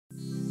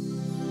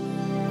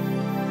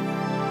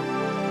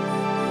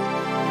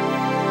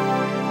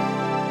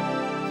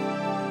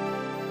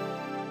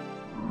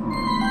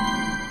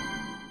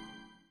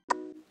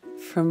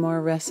For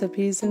more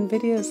recipes and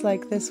videos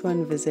like this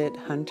one, visit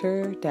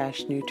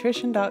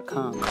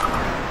hunter-nutrition.com.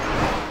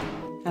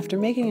 After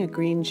making a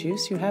green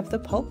juice, you have the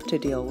pulp to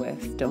deal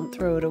with. Don't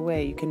throw it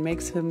away. You can make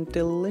some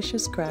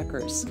delicious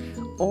crackers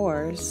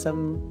or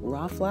some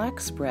raw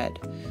flax bread.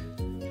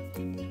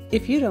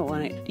 If you don't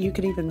want it, you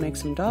could even make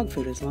some dog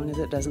food as long as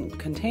it doesn't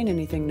contain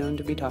anything known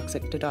to be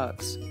toxic to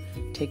dogs.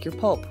 Take your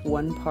pulp,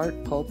 1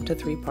 part pulp to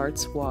 3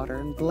 parts water,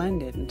 and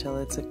blend it until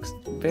it's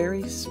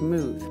very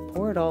smooth.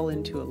 Pour it all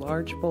into a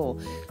large bowl.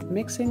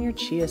 Mix in your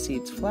chia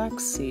seeds,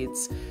 flax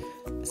seeds,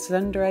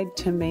 sun-dried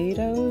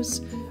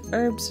tomatoes,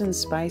 herbs and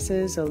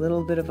spices, a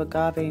little bit of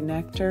agave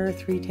nectar,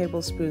 3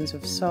 tablespoons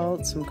of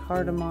salt, some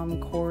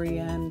cardamom,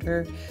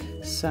 coriander,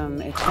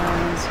 some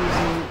Italian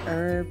seasoning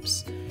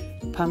herbs,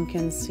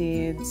 pumpkin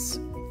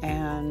seeds,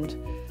 and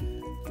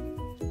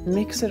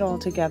mix it all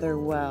together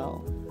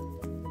well.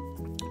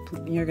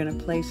 You're going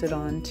to place it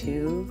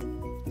onto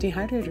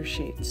dehydrator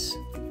sheets.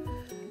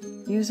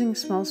 Using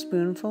small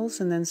spoonfuls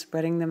and then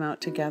spreading them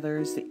out together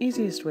is the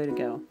easiest way to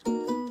go.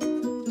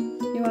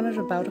 You want it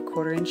about a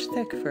 1/4 inch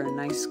thick for a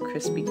nice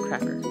crispy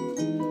cracker.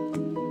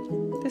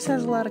 This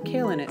has a lot of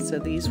kale in it, so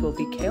these will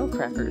be kale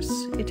crackers,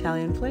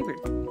 Italian flavored.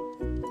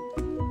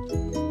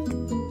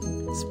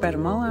 Spread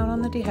them all out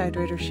on the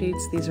dehydrator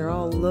sheets. These are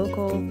all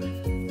local,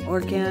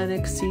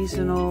 organic,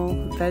 seasonal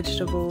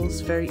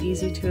vegetables, very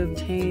easy to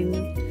obtain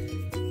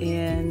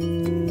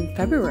in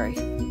February.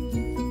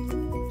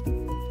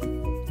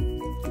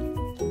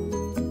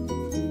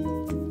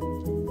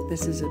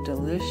 This is a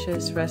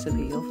delicious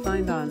recipe you'll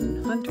find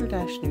on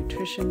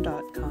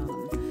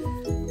hunter-nutrition.com.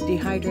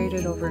 Dehydrate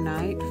it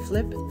overnight,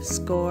 flip,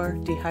 score,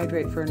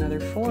 dehydrate for another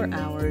 4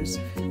 hours,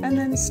 and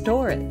then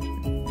store it.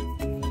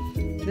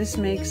 This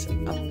makes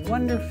a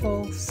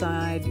wonderful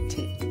side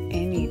to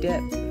any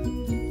dip.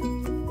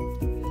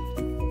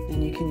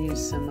 And you can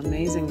use some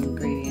amazing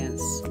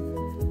ingredients.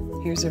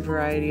 Here's a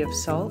variety of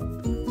salt.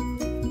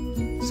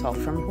 Salt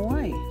from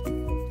Hawaii.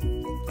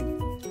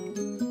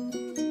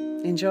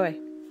 Enjoy.